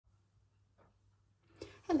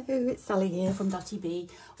Hello, it's Sally here from Dotty Bee.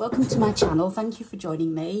 Welcome to my channel. Thank you for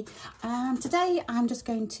joining me. Today I'm just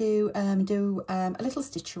going to do a little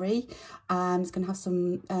stitchery. I'm just going to have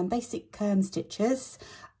some basic stitches.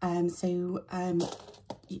 You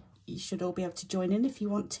should all be able to join in if you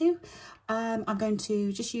want to. I'm going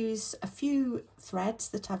to just use a few threads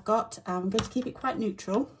that I've got. I'm going to keep it quite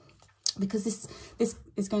neutral because this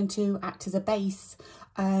is going to act as a base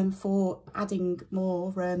for adding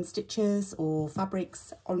more stitches or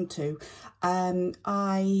fabrics onto.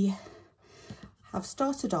 I have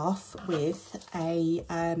started off with a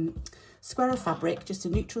square of fabric, just a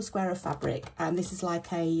neutral square of fabric, and this is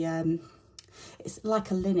like a it's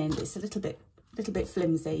like a linen. It's a little bit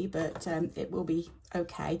flimsy, but it will be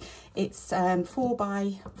okay. It's 4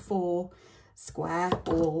 by 4 square,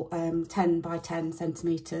 or 10 by 10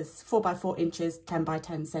 centimeters, 4 by 4 inches, 10 by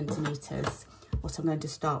 10 centimeters. What I'm going to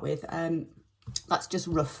start with. That's just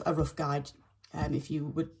a rough guide. If you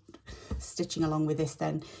were stitching along with this,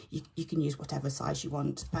 then you can use whatever size you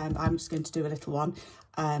want. I'm just going to do a little one.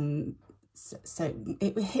 So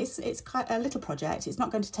it's quite a little project. It's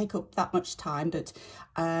not going to take up that much time, but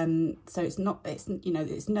so it's no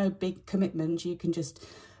big commitment. You can just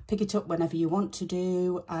pick it up whenever you want to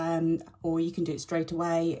do, or you can do it straight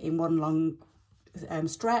away in one long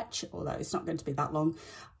stretch, although it's not going to be that long,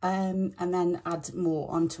 and then add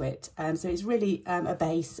more onto it. So it's really a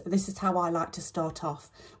base. This is how I like to start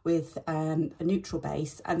off, with a neutral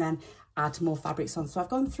base and then add more fabrics on. So I've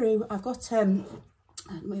gone through, I've got you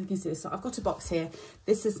can see this. So I've got a box here.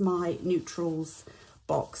 This is my neutrals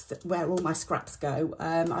box where all my scraps go.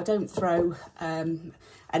 I don't throw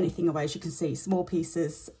anything away. As you can see, small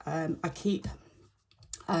pieces I keep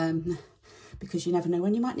because you never know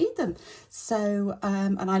when you might need them. So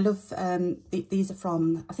and I love these are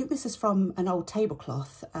from, I think this is from an old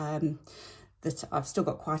tablecloth that I've still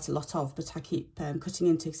got quite a lot of, but I keep cutting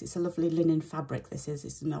into, because it's a lovely linen fabric.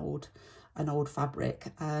 It's an old fabric.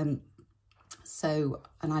 So,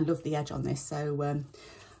 and I love the edge on this, so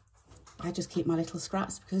I just keep my little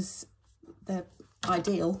scraps because they're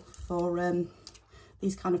ideal for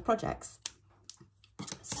these kind of projects.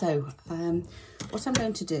 So what I'm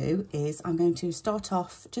going to do is I'm going to start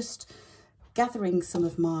off just gathering some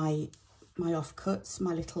of my offcuts,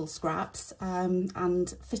 my little scraps,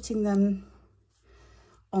 and fitting them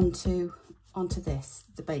onto this,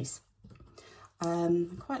 the base.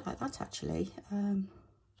 Quite like that, actually.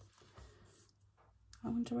 I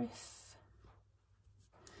wonder if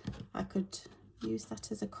I could use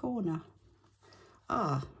that as a corner.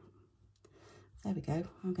 Ah, there we go.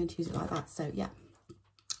 I'm going to use it like that. So yeah,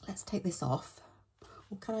 let's take this off.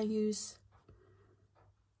 Or can I use,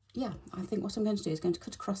 yeah, I think what I'm going to do is going to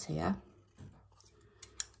cut across here.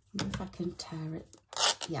 Wonder if I can tear it.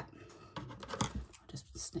 Yeah, I'll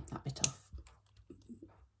just snip that bit off.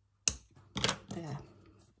 There.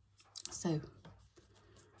 So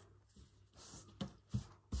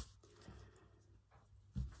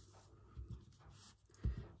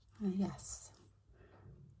yes,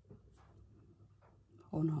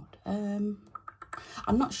 or not.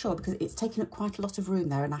 I'm not sure, because it's taking up quite a lot of room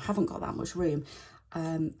there and I haven't got that much room.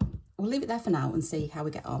 We'll leave it there for now and see how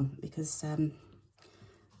we get on, because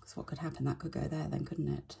what could happen, that could go there then,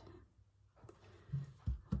 couldn't it?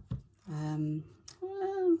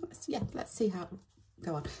 Yeah, let's see how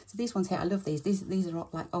go on. So these ones here, I love these. These are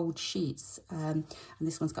like old sheets, and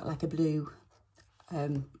this one's got like a blue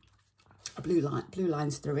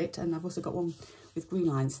lines through it, and I've also got one with green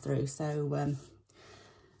lines through. So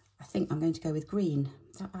I think I'm going to go with green.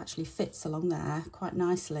 That actually fits along there quite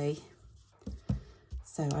nicely.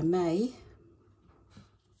 So I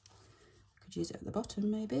could use it at the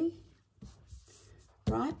bottom, maybe.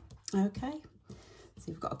 Right, okay. So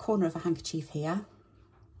we've got a corner of a handkerchief here,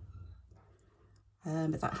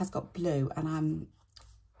 but that has got blue, and I'm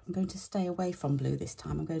going to stay away from blue this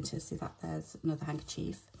time. I'm going to see that there's another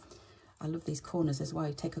handkerchief. I love these corners as well.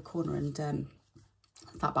 You take a corner and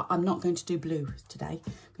that, but I'm not going to do blue today.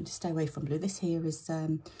 I'm going to stay away from blue. This here is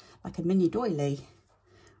like a mini doily,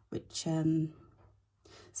 which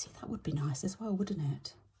see, that would be nice as well, wouldn't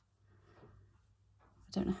it?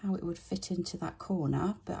 I don't know how it would fit into that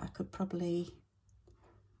corner, but I could probably,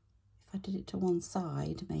 if I did it to one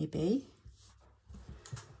side, maybe.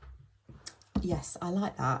 Yes, I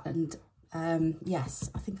like that, and yes,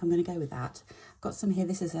 I think I'm going to go with that. I've got some here.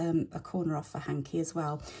 This is a corner off a hanky as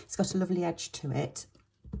well. It's got a lovely edge to it.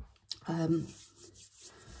 Yeah,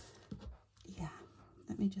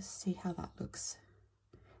 let me just see how that looks.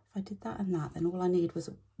 If I did that and that, then all I need was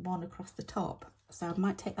one across the top. So I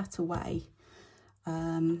might take that away.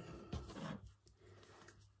 I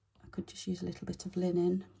could just use a little bit of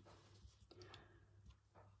linen.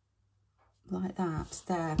 like that.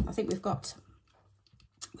 There, I think we've got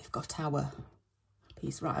our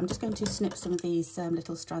piece. Right, I'm just going to snip some of these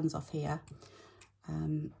little strands off here.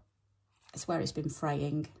 It's where it's been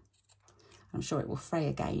fraying. I'm sure it will fray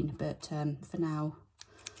again, but for now,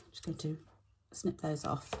 I'm just going to snip those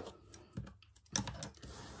off.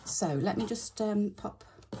 So let me just pop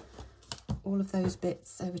all of those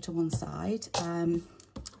bits over to one side.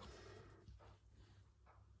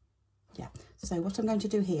 Yeah, so what I'm going to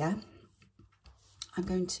do here, I'm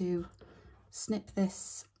going to snip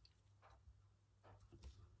this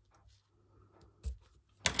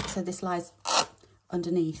so this lies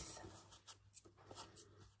underneath.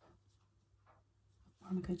 Or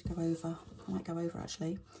am I going to go over? I might go over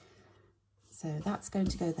actually. So that's going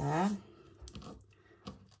to go there.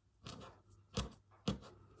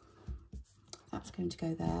 That's going to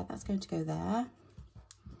go there. That's going to go there.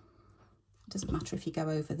 It doesn't matter if you go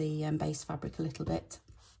over the base fabric a little bit.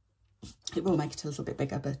 It will make it a little bit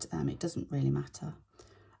bigger, but it doesn't really matter.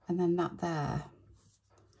 And then that there.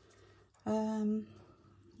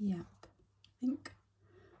 Yeah, I think.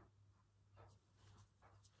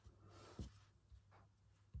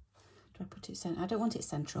 Do I put it central? I don't want it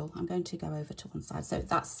central. I'm going to go over to one side. So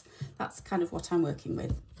that's kind of what I'm working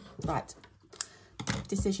with. Right.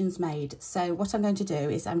 Decisions made. So what I'm going to do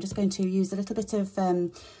is I'm just going to use a little bit of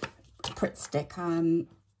Pritt stick.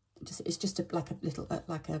 It's just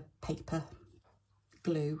like a paper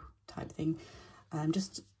glue type thing.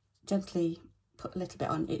 Just gently put a little bit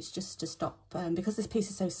on. It's just to stop because this piece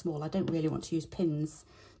is so small. I don't really want to use pins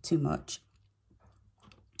too much.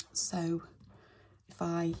 So if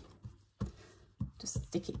I just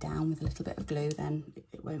stick it down with a little bit of glue, then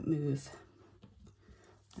it won't move.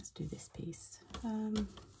 Let's do this piece. Don't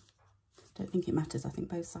think it matters. I think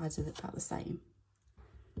both sides are about the same.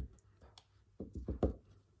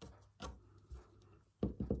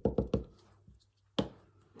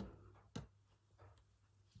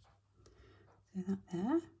 So that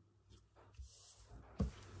there.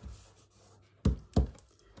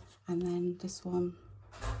 And then this one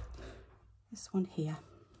here.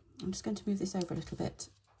 I'm just going to move this over a little bit.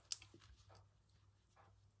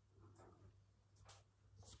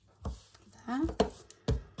 There.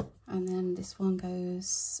 And then this one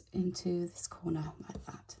goes into this corner like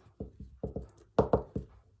that.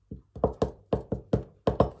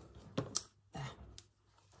 There.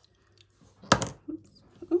 Oops.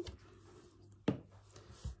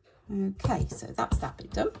 Okay, so that's that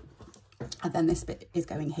bit done. And then this bit is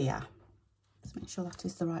going here. Let's make sure that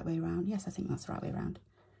is the right way around. Yes, I think that's the right way around.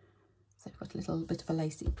 So we've got a little bit of a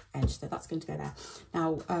lacy edge, so that's going to go there.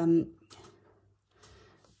 Now,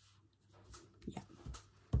 yeah.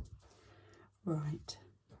 Right.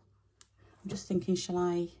 I'm just thinking, shall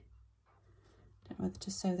I don't know whether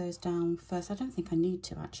to sew those down first. I don't think I need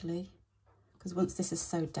to actually, because once this is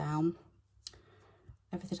sewed down,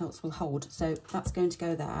 everything else will hold. So that's going to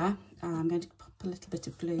go there. I'm going to pop a little bit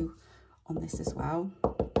of glue on this as well.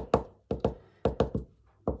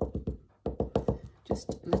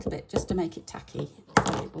 Just a little bit, just to make it tacky,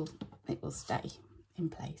 so it will stay in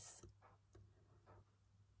place.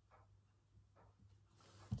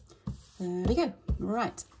 There we go.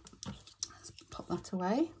 Right, let's pop that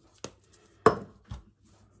away.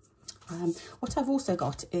 What I've also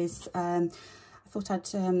got is, I thought I'd,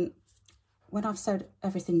 when I've sewed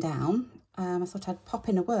everything down, I thought I'd pop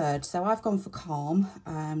in a word. So I've gone for calm.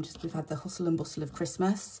 Just we've had the hustle and bustle of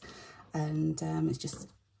Christmas, and it's just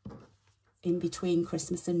in between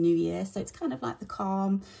Christmas and New Year, so it's kind of like the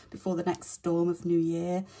calm before the next storm of New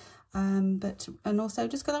Year. And also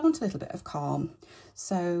just because I want a little bit of calm,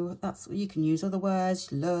 so that's, you can use other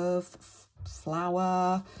words, love,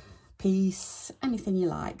 flower, peace, anything you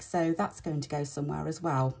like. So that's going to go somewhere as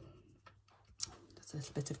well. Just a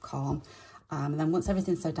little bit of calm. And then once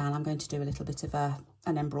everything's sewed down, I'm going to do a little bit of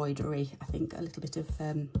an embroidery, I think a little bit of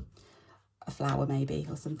a flower maybe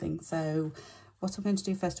or something. So what I'm going to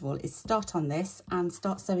do first of all is start on this and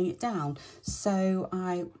start sewing it down. So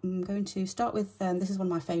I'm going to start with, this is one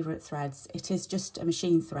of my favourite threads. It is just a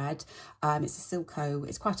machine thread. It's a Silco,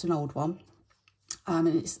 it's quite an old one. And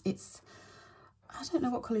it's I don't know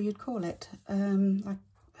what colour you'd call it. Like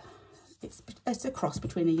it's a cross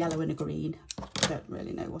between a yellow and a green. I don't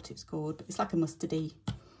really know what it's called, but it's like a mustardy.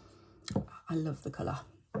 I love the colour.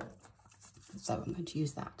 So I'm going to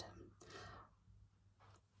use that.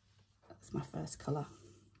 My first colour.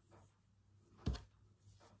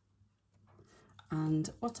 And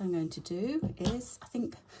what I'm going to do is, I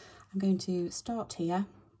think I'm going to start here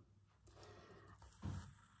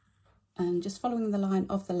and just following the line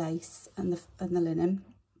of the lace and the linen,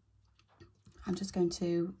 I'm just going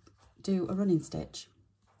to do a running stitch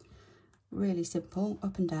Really simple,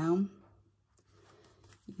 up and down.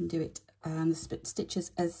 You can do it the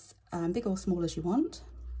stitches as big or small as you want.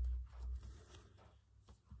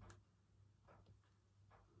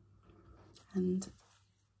 And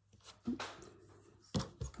oops,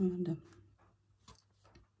 it's coming undone.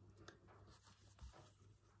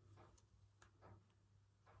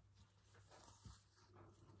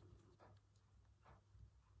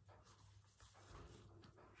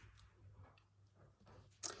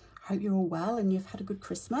 I hope you're all well and you've had a good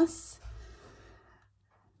Christmas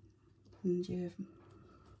and you're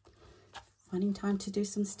finding time to do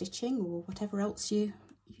some stitching or whatever else you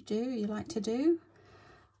like to do.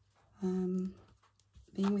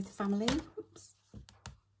 Being with family. Oops.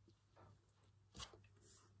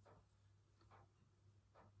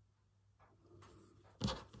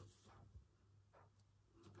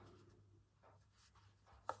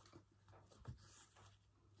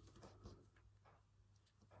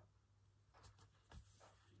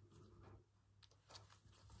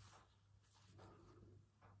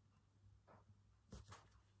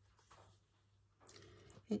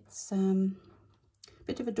 It's a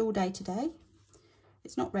bit of a dull day today.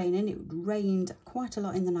 It's not raining. It rained quite a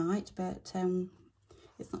lot in the night, but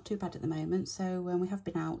it's not too bad at the moment. So we have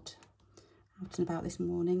been out and about this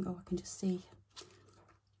morning. Oh, I can just see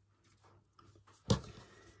got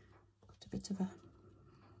a bit of a,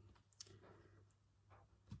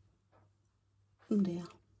 oh dear,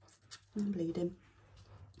 I'm bleeding.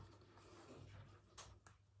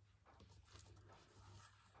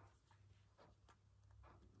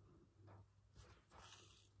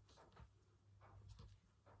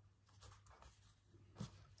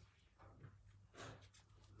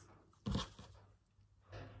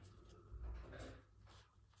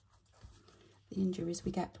 The injuries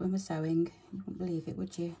we get when we're sewing, you wouldn't believe it,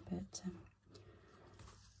 would you? But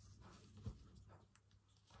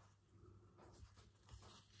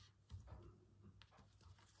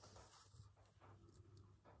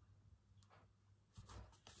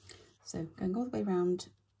so going all the way around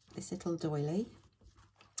this little doily.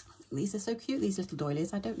 These are so cute, these little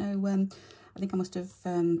doilies. I don't know, I think I must have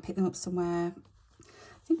picked them up somewhere.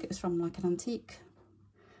 I think it was from like an antique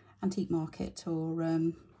market, or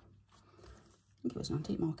I think it was an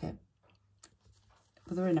antique market.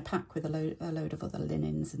 But they're in a pack with a load of other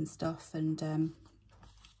linens and stuff. And I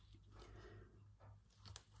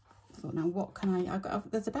thought, now what can I think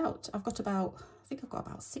I've got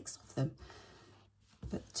about 6 of them.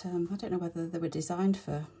 But I don't know whether they were designed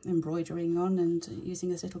for embroidering on and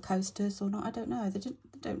using as little coasters or not. I don't know. They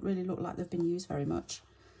don't really look like they've been used very much.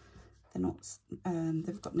 They're not.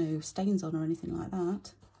 They've got no stains on or anything like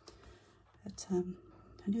that. But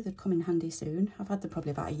I knew they'd come in handy soon. I've had them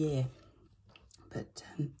probably about a year, but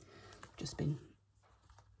just been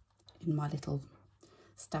in my little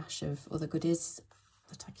stash of other goodies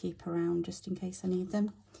that I keep around just in case I need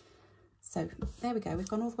them. So there we go, we've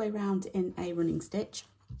gone all the way around in a running stitch,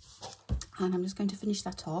 and I'm just going to finish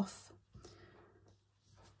that off.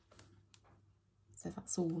 So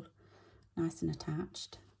that's all nice and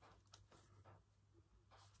attached.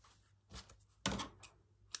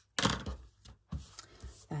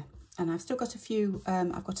 There, and I've still got a few,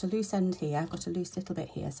 I've got a loose end here, I've got a loose little bit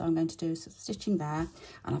here, so I'm going to do some stitching there,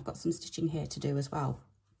 and I've got some stitching here to do as well.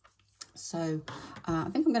 So I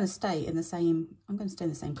think I'm going to stay in the same,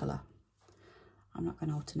 colour. I'm not going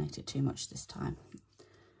to alternate it too much this time.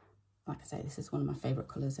 Like I say, this is one of my favourite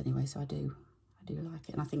colours anyway, so I do like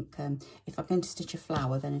it. And I think if I'm going to stitch a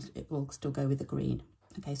flower, then it will still go with the green.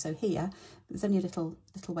 Okay, so here, there's only a little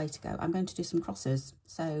way to go. I'm going to do some crosses.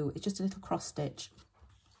 So it's just a little cross stitch.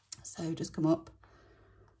 So just come up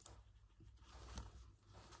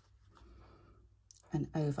and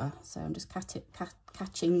over. So I'm just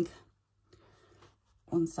catching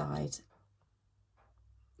one side.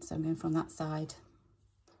 So I'm going from that side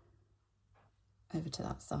over to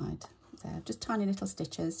that side. There, just tiny little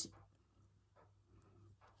stitches.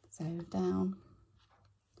 So down,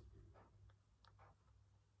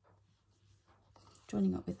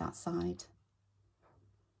 joining up with that side.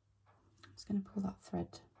 I'm just going to pull that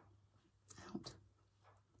thread out.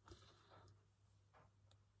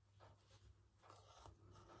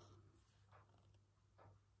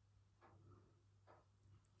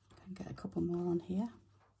 And get a couple more on here.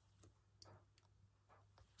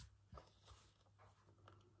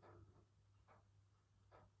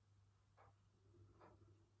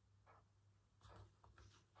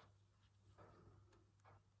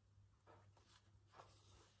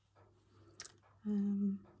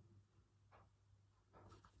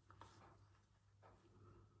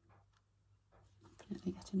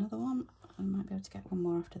 Definitely get another one. I might be able to get one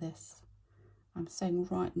more after this. I'm sewing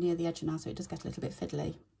right near the edge now, so it does get a little bit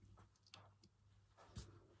fiddly.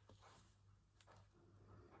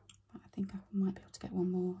 But I think I might be able to get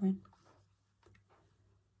one more in.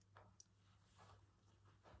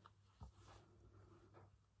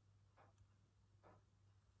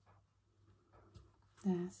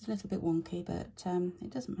 There, it's a little bit wonky, but it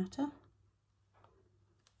doesn't matter.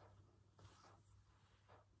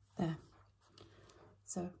 There.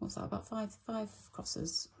 So what's that? About five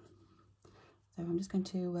crosses. So I'm just going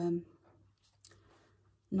to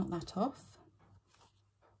knock that off.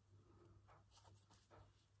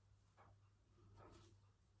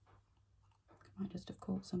 I might just have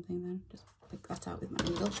caught something then. Just pick that out with my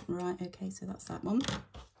needle. Right, okay, so that's that one.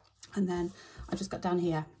 And then I just got down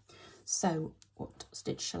here. So what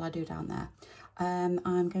stitch shall I do down there?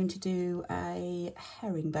 I'm going to do a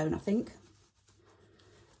herringbone, I think.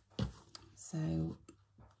 So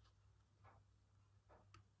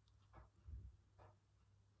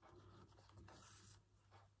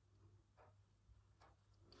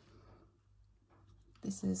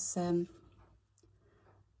this is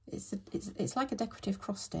it's like a decorative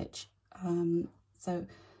cross stitch. So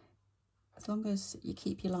as long as you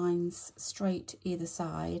keep your lines straight either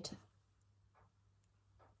side,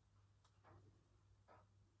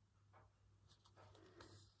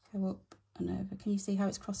 go up and over. Can you see how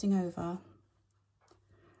it's crossing over?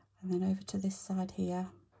 And then over to this side here,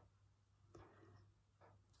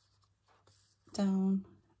 down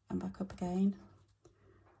and back up again.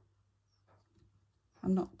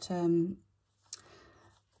 I'm not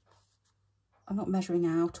measuring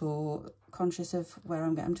out or conscious of where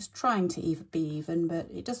I'm going. I'm just trying to be even, but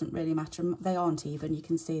it doesn't really matter. They aren't even. You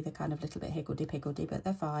can see they're kind of a little bit higgledy-piggledy, but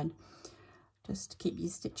they're fine. Just keep your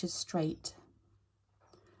stitches straight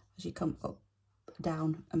as you come up,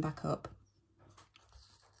 down and back up.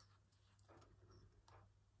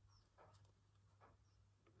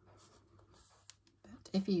 But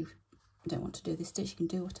if you don't want to do this stitch, you can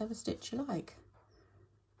do whatever stitch you like.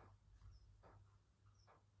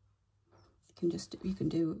 You can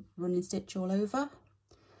do running stitch all over,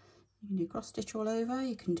 you can do cross stitch all over,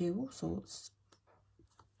 you can do all sorts.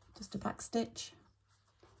 Just a back stitch.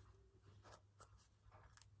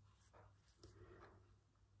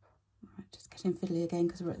 Right, just getting fiddly again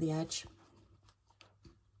because we're at the edge.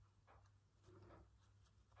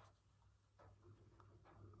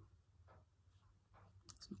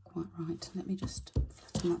 It's not quite right. Let me just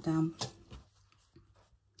flatten that down.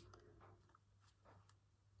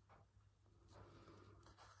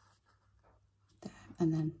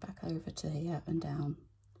 And then back over to here and down.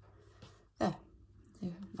 There,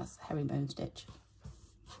 that's the herringbone stitch.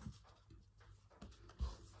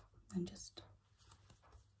 And just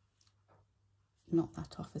knock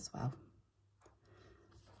that off as well.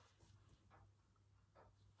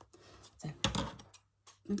 So,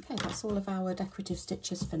 okay, that's all of our decorative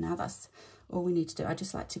stitches for now. That's all we need to do. I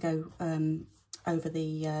just like to go over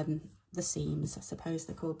the seams, I suppose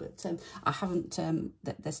they're called, but I haven't.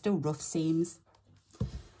 They're still rough seams.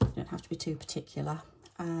 You don't have to be too particular.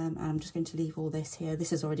 And I'm just going to leave all this here. This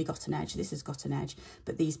has already got an edge. This has got an edge,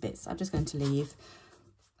 but these bits I'm just going to leave.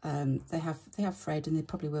 They have frayed, and they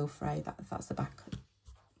probably will fray. That's the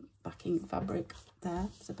backing fabric there.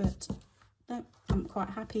 So, but no, I'm quite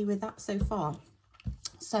happy with that so far.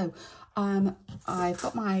 So I've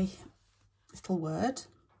got my little word.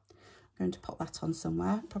 I'm going to pop that on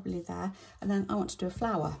somewhere, probably there, and then I want to do a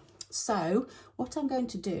flower. So what I'm going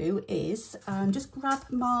to do is just grab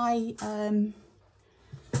my, bear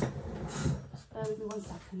with me 1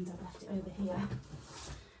 second, I've left it over here.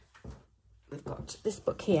 We've got this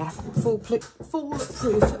book here, Foolproof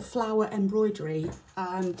Flower Embroidery.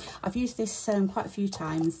 I've used this quite a few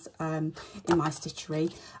times in my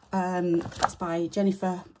stitchery. It's by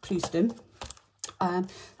Jennifer Clouston.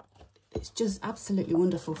 It's just absolutely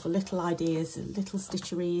wonderful for little ideas and little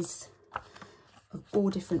stitcheries of all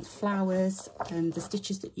different flowers and the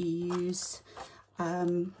stitches that you use.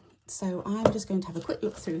 So I'm just going to have a quick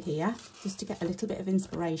look through here just to get a little bit of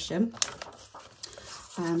inspiration.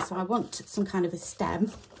 So I want some kind of a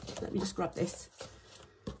stem. Let me just grab this.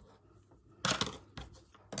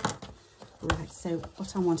 Right, so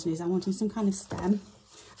what I'm wanting is I'm wanting some kind of stem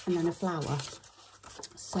and then a flower.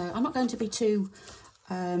 So I'm not going to be too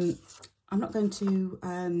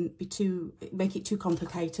make it too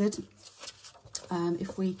complicated.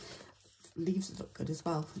 Leaves look good as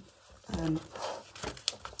well.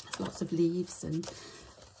 There's lots of leaves, and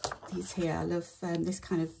these here, I love this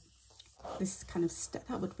kind of step.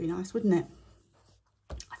 That would be nice, wouldn't it?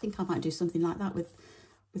 I think I might do something like that with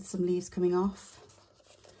some leaves coming off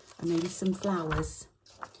and maybe some flowers.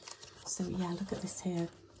 So yeah, look at this here.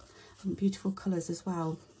 And beautiful colours as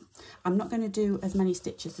well. I'm not going to do as many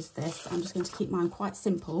stitches as this. I'm just going to keep mine quite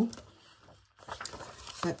simple.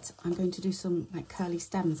 But I'm going to do some like curly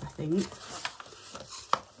stems, I think.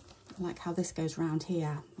 I like how this goes round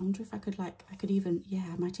here. I wonder if I could I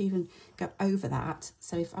might even go over that.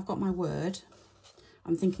 So if I've got my word,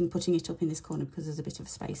 I'm thinking putting it up in this corner because there's a bit of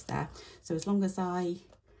space there. So as long as I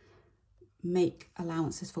make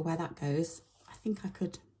allowances for where that goes, I think I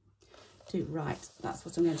could do right. That's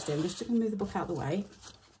what I'm going to do. I'm just going to move the book out of the way,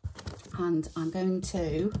 and I'm going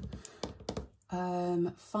to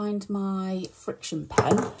find my friction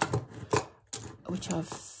pen, which I've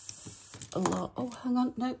oh, hang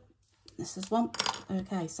on, no, this is one.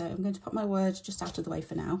 Okay, so I'm going to put my word just out of the way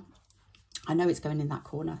for now. I know it's going in that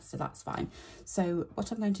corner, so that's fine. So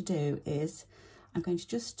what I'm going to do is I'm going to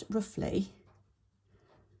just roughly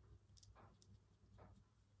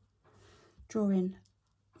draw in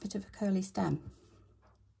a bit of a curly stem.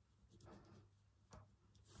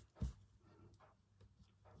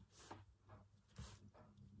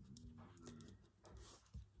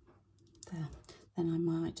 There. Then I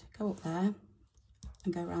might go up there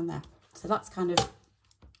and go around there. So that's kind of,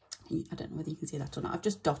 I don't know whether you can see that or not. I've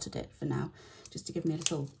just dotted it for now, just to give me a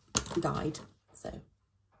little guide. So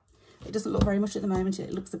it doesn't look very much at the moment.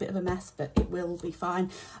 It looks a bit of a mess, but it will be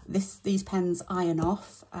fine. These pens iron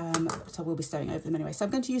off, but I will be stowing over them anyway. So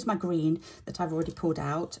I'm going to use my green that I've already pulled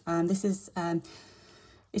out. This is,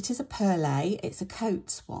 it is a Perlay. It's a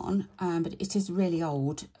Coats one, but it is really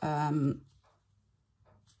old.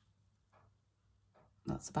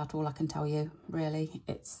 That's about all I can tell you, really.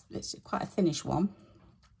 It's quite a thinnish one.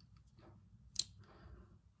 It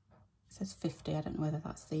says 50. I don't know whether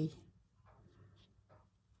that's the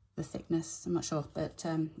thickness. I'm not sure, but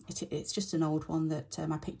it's just an old one that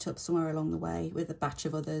I picked up somewhere along the way with a batch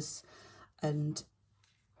of others, and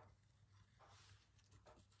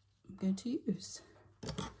I'm going to use.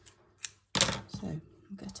 So we'll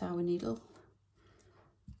get our needle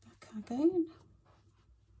back again.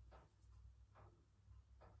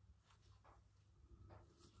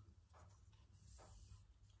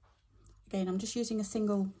 Again, I'm just using a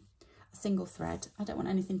single thread. I don't want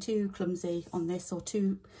anything too clumsy on this, or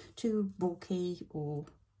too bulky or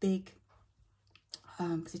big,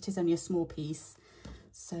 because it is only a small piece.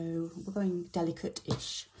 So we're going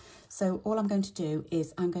delicate-ish. So all I'm going to do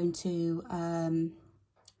is I'm going to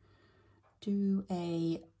do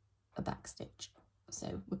a back stitch.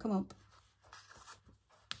 So we'll come up,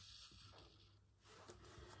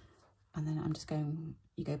 and then I'm just going,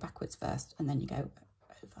 you go backwards first and then you go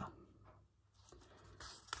over.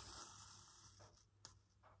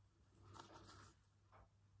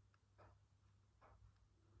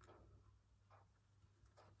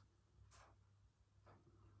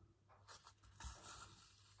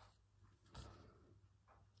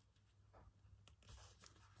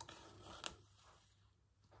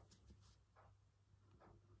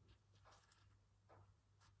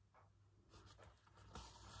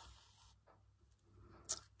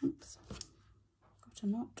 Oops, got a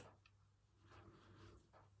knot.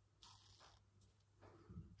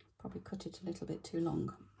 Probably cut it a little bit too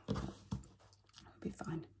long, but it'll be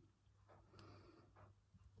fine.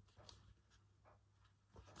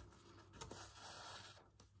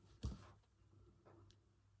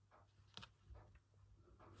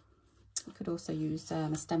 You could also use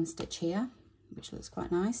a stem stitch here, which looks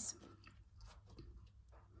quite nice.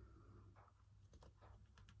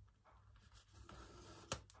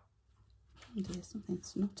 Oh dear,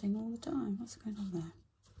 something's knotting all the time. What's going on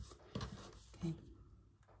there? Okay.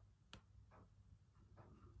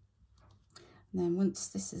 And then once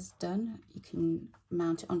this is done, you can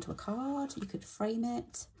mount it onto a card. You could frame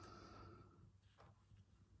it.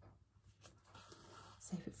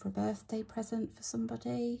 Save it for a birthday present for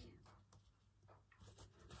somebody.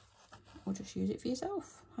 Or just use it for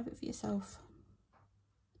yourself. Have it for yourself.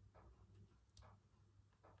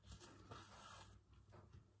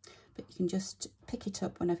 But you can just pick it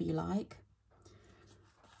up whenever you like.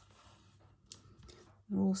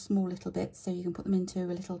 They're all small little bits, so you can put them into a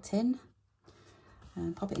little tin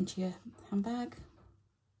and pop it into your handbag.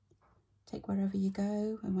 Take wherever you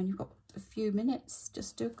go, and when you've got a few minutes,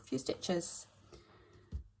 just do a few stitches.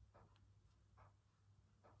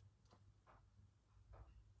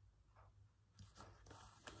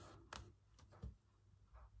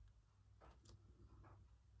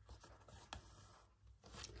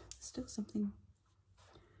 Still something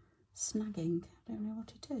snagging. I don't know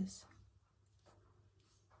what it is.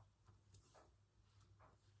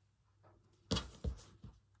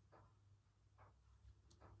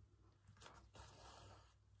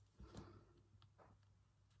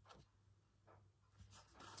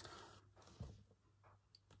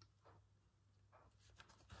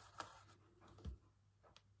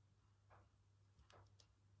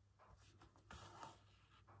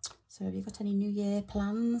 So have you got any New Year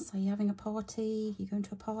plans? Are you having a party? Are you going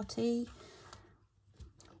to a party?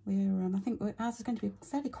 I think ours is going to be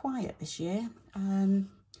fairly quiet this year.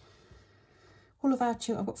 All of our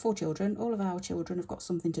children, I've got 4 children, all of our children have got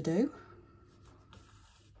something to do.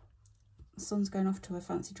 The son's going off to a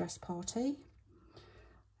fancy dress party.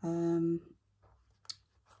 My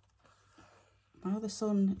other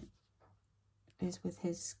son is with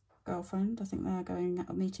his girlfriend. I think they're going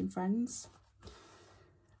out meeting friends.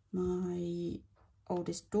 My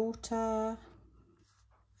oldest daughter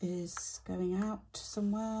is going out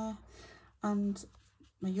somewhere, and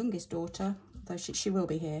my youngest daughter, though she will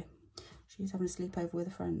be here, she's having a sleepover with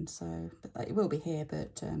a friend, so but it will be here,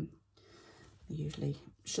 but they usually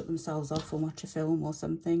shut themselves off or watch a film or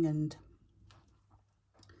something, and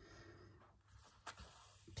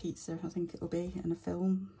pizza I think it will be, and a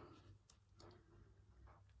film.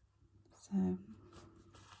 So I'm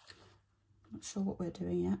not sure what we're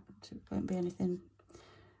doing yet. It won't be anything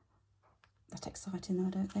that exciting though, I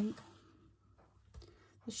don't think,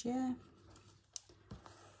 this year.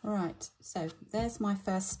 Right, so there's my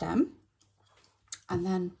first stem, and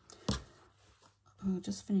then I'll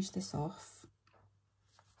just finish this off.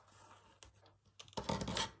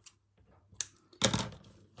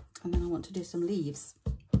 And then I want to do some leaves.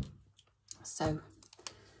 So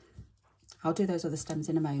I'll do those other stems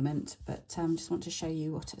in a moment, but just want to show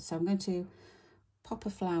you what. So I'm going to pop a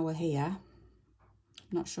flower here.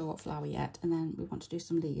 Not sure what flower yet, and then we want to do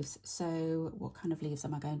some leaves. So what kind of leaves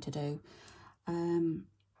am I going to do?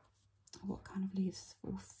 What kind of leaves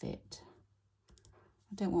will fit?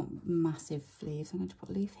 I don't want massive leaves. I'm going to put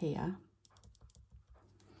a leaf here.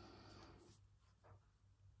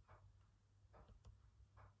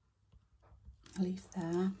 A leaf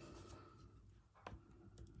there.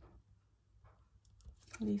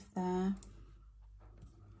 A leaf there.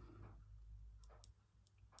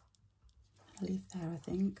 A leaf there, I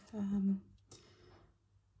think. I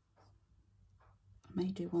may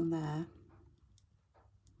do one there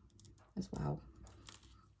as well.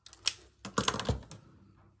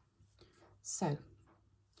 So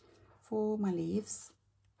for my leaves,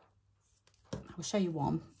 I'll show you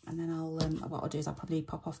one, and then I'll what I'll do is I'll probably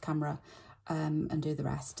pop off camera and do the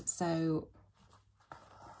rest. So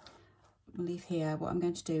I'll leave here. What I'm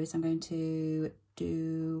going to do is I'm going to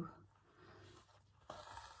do, I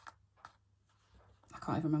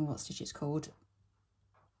can't even remember what stitch it's called.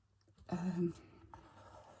 What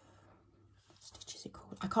stitch is it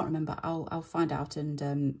called? I can't remember. I'll find out and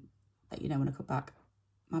let you know when I come back.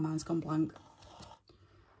 My mind's gone blank.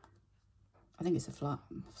 I think it's a flat.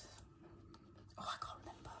 Oh, I can't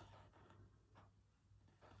remember.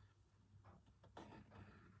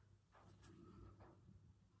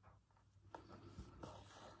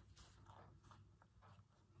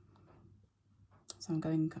 So I'm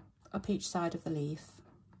going up each side of the leaf.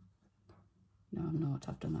 No, I'm not.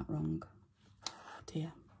 I've done that wrong. Oh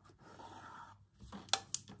dear.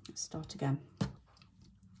 Let's start again.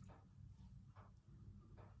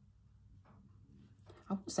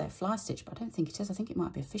 I would say a fly stitch, but I don't think it is. I think it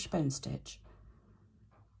might be a fishbone stitch.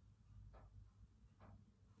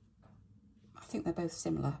 I think they're both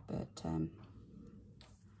similar, but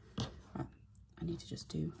right, I need to just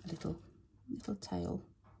do a little tail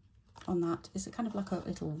on that. It's kind of like a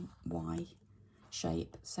little Y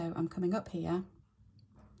shape. So I'm coming up here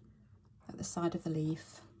at the side of the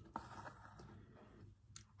leaf,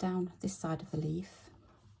 down this side of the leaf,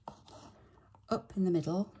 up in the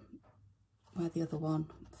middle where the other one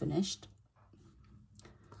finished,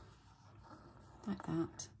 like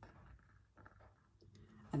that,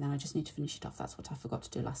 and then I just need to finish it off. That's what I forgot to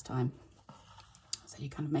do last time. So you're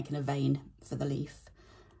kind of making a vein for the leaf.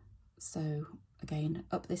 So again,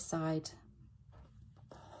 up this side,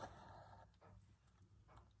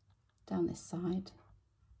 down this side,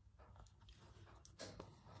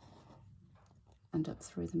 and up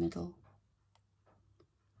through the middle.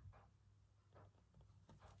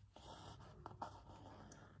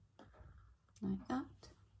 Like that,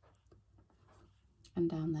 and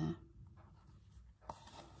down there.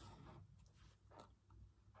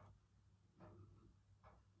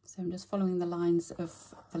 So I'm just following the lines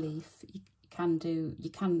of the leaf. I've kind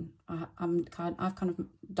of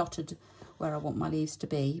dotted where I want my leaves to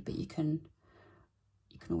be, but you can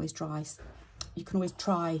always try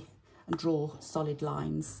and draw solid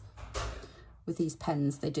lines. With these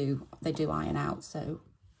pens, they do iron out, so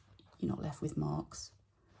you're not left with marks.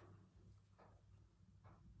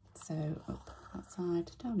 So up that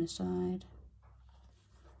side, down this side,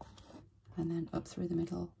 and then up through the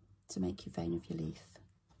middle to make your vein of your leaf.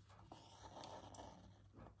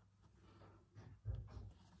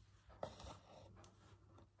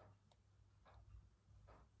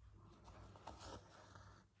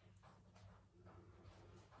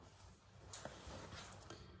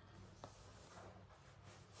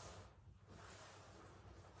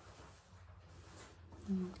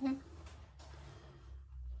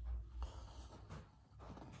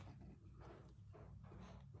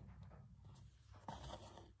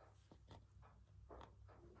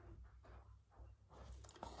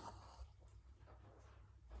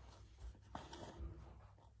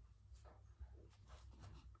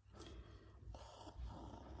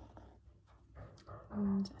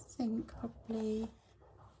 And I think probably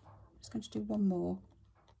I'm just going to do one more.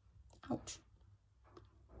 Ouch.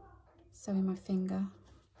 Sewing my finger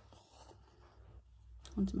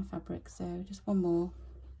onto my fabric, so just one more.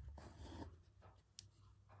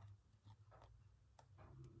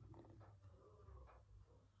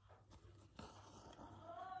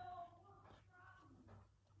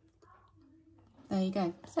 There you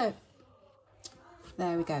go. So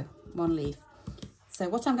there we go, one leaf. So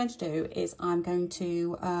what I'm going to do is I'm going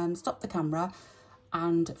to stop the camera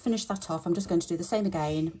and finish that off. I'm just going to do the same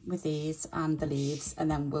again with these and the leaves, and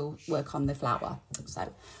then we'll work on the flower.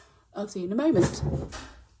 So I'll see you in a moment.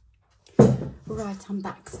 Right, I'm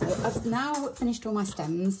back. So I've now finished all my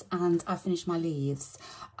stems and I've finished my leaves.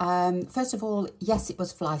 First of all, yes, it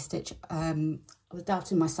was fly stitch. I was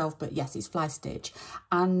doubting myself, but yes, it's fly stitch.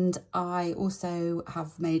 And I also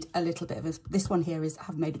have made a little bit of this one here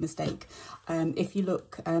have made a mistake. If you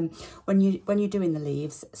look, when you're doing the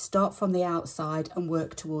leaves, start from the outside and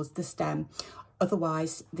work towards the stem.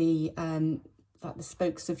 Otherwise, like the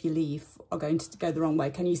spokes of your leaf are going to go the wrong way.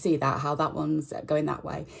 Can you see that, how that one's going that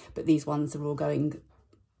way, but these ones are all going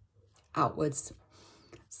outwards?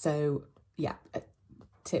 So yeah, a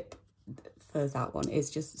tip for that one is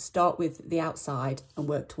just start with the outside and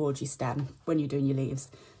work towards your stem when you're doing your leaves.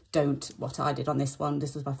 Don't what I did on this one.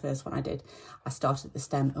 This was my first one I did. I started at the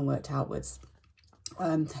stem and worked outwards.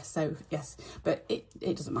 So yes, but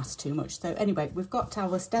it doesn't matter too much. So anyway, we've got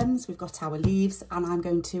our stems, we've got our leaves, and I'm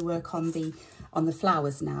going to work on the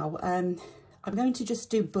flowers now. I'm going to just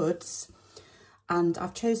do buds, and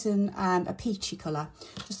I've chosen a peachy colour.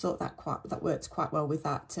 Just thought that works quite well with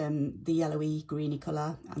that the yellowy greeny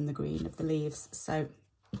colour and the green of the leaves. So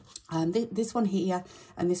this one here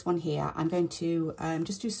and this one here, I'm going to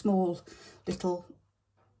just do small little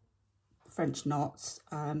French knots.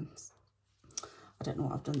 I don't know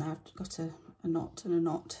what I've done there. I've got a knot and a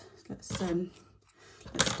knot. Let's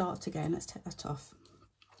start again. Let's take that off.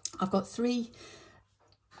 I've got 3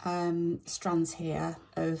 strands here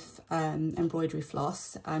of embroidery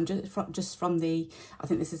floss. Just from the, I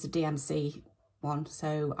think this is a DMC one.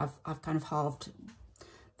 So I've kind of halved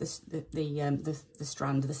the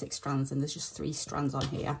strand, the 6 strands, and there's just 3 strands on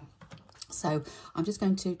here. So I'm just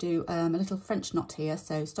going to do a little French knot here.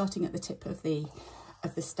 So starting at the tip of the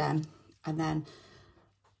stem, and then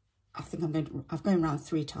I think I'm going around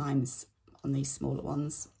 3 times on these smaller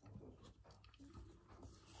ones.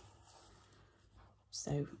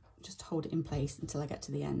 So just hold it in place until I get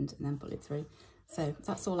to the end and then pull it through. So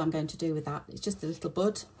that's all I'm going to do with that. It's just a little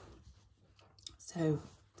bud. So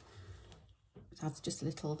it adds just a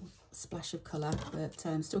little splash of colour,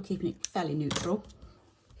 but still keeping it fairly neutral.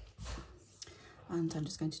 And I'm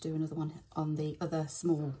just going to do another one on the other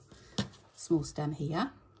small stem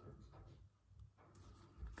here.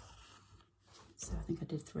 So I think I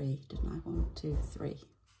did 3, didn't I? 1, 2, 3.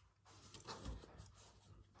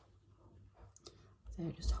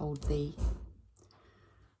 So just hold the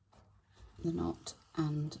knot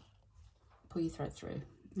and pull your thread through.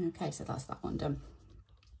 Okay, so that's that one done.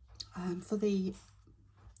 For the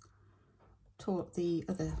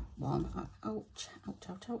other one, ouch, ouch,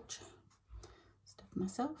 ouch, ouch. Step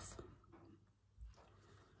myself.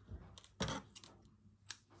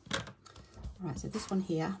 Right, so this one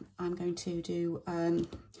here, I'm going to do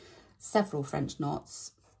several French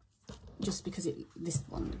knots, just because this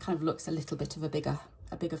one kind of looks a little bit of a bigger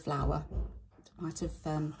flower. It might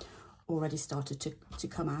have already started to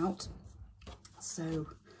come out. So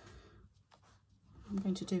I'm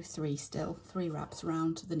going to do 3 still, 3 wraps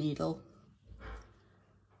around the needle.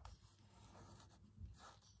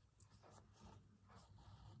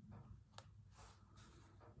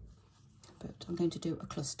 But I'm going to do a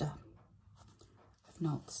cluster of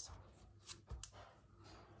knots.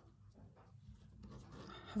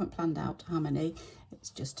 I haven't planned out how many, it's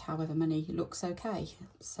just however many looks okay.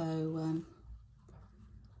 So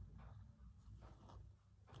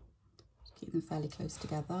keep them fairly close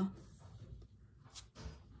together.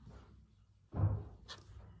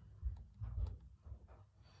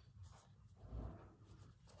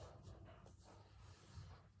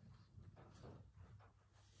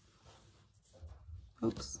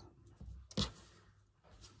 Oops,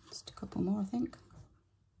 just a couple more I think.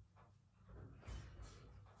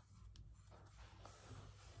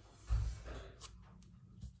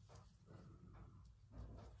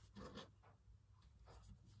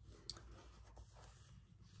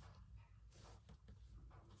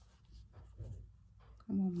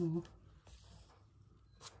 And one more.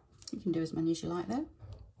 You can do as many as you like though.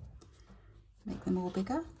 Make them all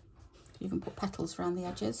bigger. You can even put petals around the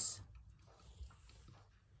edges.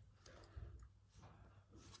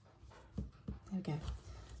 There we go.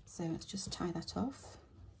 So let's just tie that off.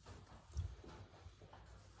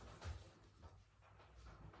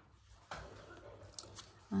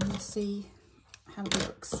 And we'll see how it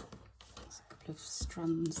looks. There's a couple of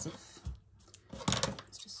strands of,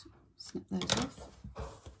 let's just snip those off.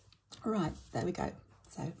 Right, there we go.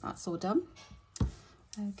 So that's all done.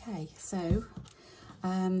 Okay, so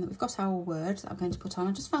we've got our word that I'm going to put on.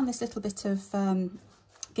 I just found this little bit of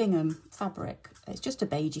gingham fabric. It's just a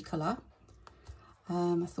beigey colour.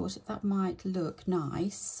 I thought that might look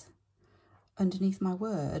nice underneath my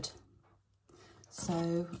word.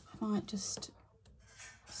 So I might just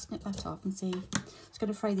snip that off and see. Just going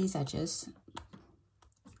to fray these edges.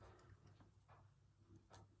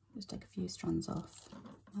 Just take a few strands off,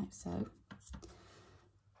 like so.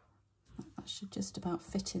 That should just about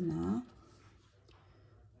fit in there.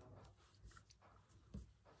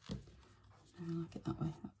 I like it that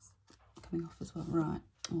way. That's coming off as well. Right.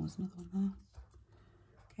 Oh, there's another one there.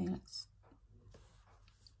 Okay, let's.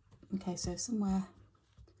 Okay, so somewhere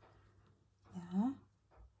there,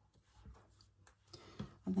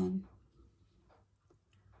 and then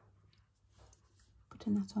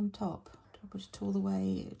putting that on top. Do I put it all the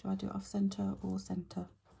way? Do I do it off centre or centre?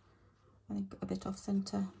 I think a bit off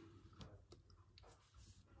centre.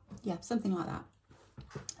 Yeah, something like that.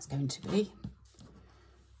 It's going to be.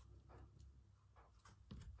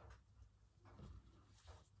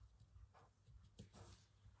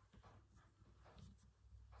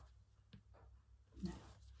 No.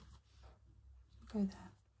 Go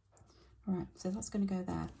there. All right, so that's going to go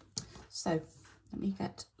there. So let me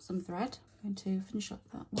get some thread. I'm going to finish up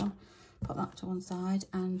that one, put that to one side,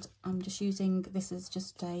 and I'm just using, this is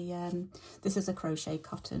just a, this is a crochet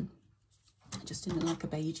cotton, just in like a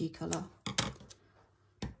beigey colour.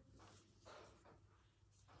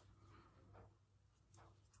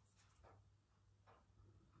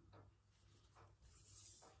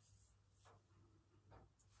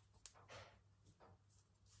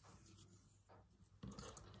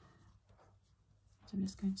 So I'm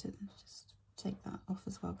just going to just take that off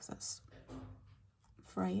as well because that's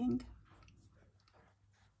fraying.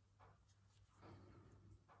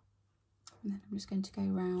 And then I'm just going to go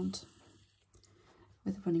around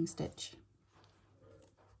with a running stitch.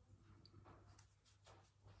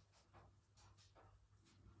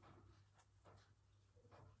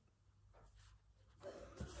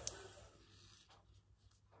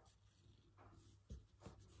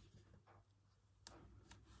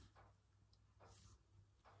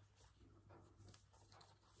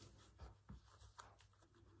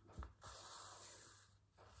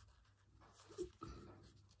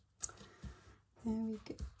 There we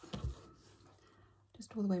go.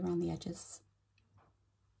 Just all the way around the edges.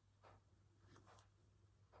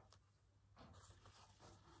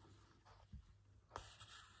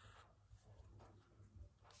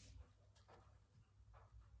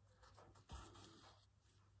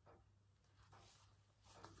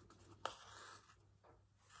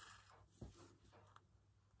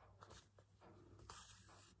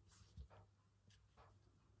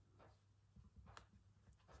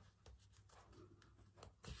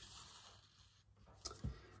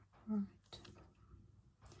 Right.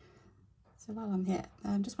 So while I'm here,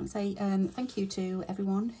 I just want to say thank you to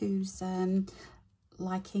everyone who's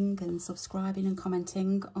liking and subscribing and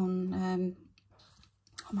commenting on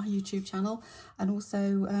my YouTube channel, and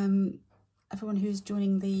also everyone who's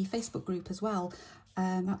joining the Facebook group as well.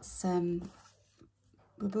 That's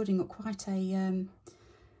we're building up quite a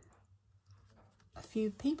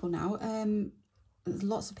few people now.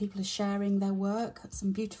 Lots of people are sharing their work,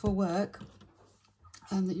 some beautiful work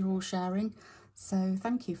that you're all sharing. So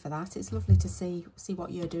thank you for that. It's lovely to see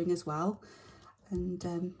what you're doing as well.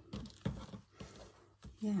 And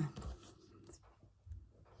yeah.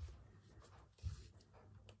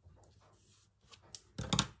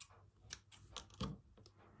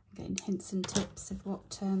 Getting hints and tips of what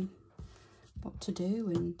to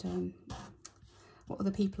do and what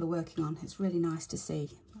other people are working on. It's really nice to see.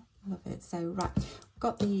 I love it. So right,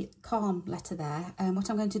 got the calm letter there, and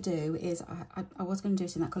what I'm going to do is I was going to do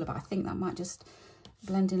it in that colour, but I think that might just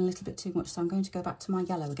blend in a little bit too much, so I'm going to go back to my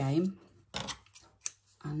yellow again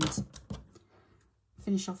and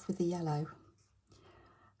finish off with the yellow.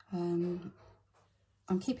 I'm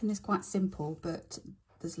keeping this quite simple, but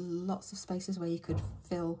there's lots of spaces where you could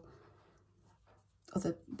fill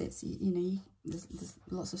other bits. You know, there's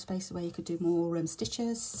lots of spaces where you could do more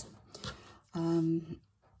stitches,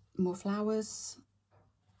 more flowers.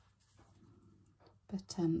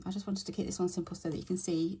 But I just wanted to keep this one simple so that you can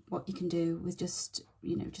see what you can do with just,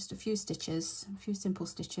 you know, just a few stitches, a few simple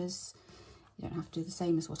stitches. You don't have to do the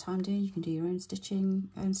same as what I'm doing. You can do your own stitching,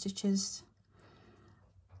 own stitches.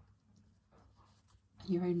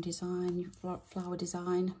 your own design, your flower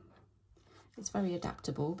design. It's very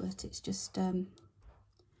adaptable, but it's just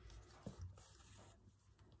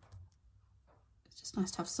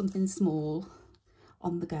nice to have something small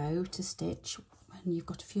on the go to stitch when you've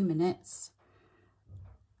got a few minutes,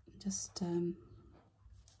 just to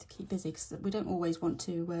keep busy, because we don't always want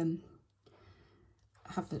to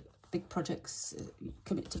have the big projects,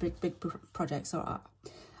 commit to big projects, or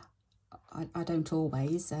I don't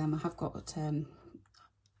always. I have got a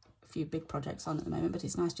few big projects on at the moment, but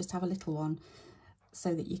it's nice just to have a little one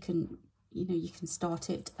so that you can, you can start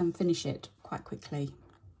it and finish it quite quickly.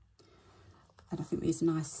 And I think these are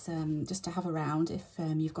nice just to have around if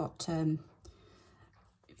you've got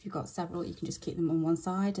several. You can just keep them on one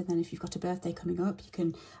side, and then if you've got a birthday coming up, you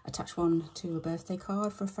can attach one to a birthday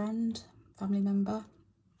card for a friend, family member,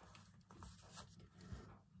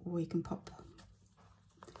 or you can pop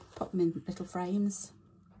them in little frames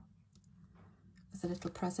as a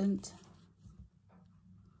little present.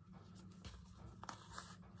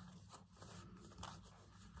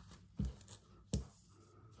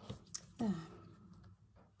 There.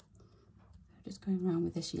 Just going around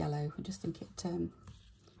with this yellow. I just think it just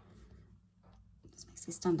makes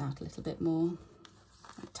it stand out a little bit more.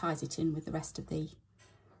 It ties it in with the rest of the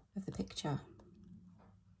picture,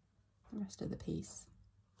 the rest of the piece.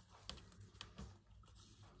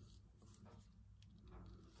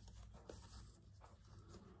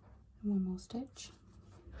 And one more stitch.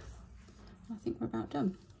 I think we're about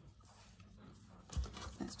done.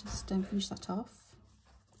 Let's just finish that off.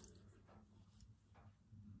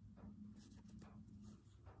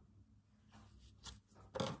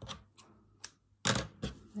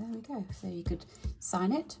 There we go. So you could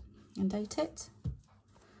sign it and date it.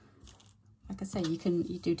 Like I say, you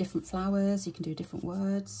do different flowers, you can do different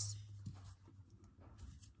words.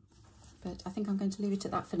 But I think I'm going to leave it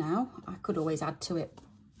at that for now. I could always add to it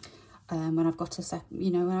when I've got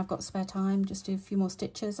when I've got spare time, just do a few more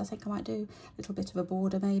stitches. I think I might do a little bit of a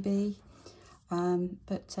border maybe. Yeah, I'm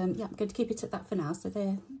going to keep it at that for now. So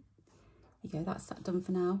there you go, that's that done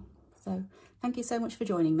for now. So thank you so much for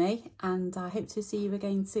joining me, and I hope to see you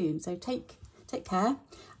again soon. So take care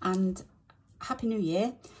and Happy New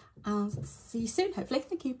Year. I'll see you soon, hopefully.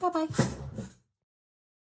 Thank you. Bye-bye.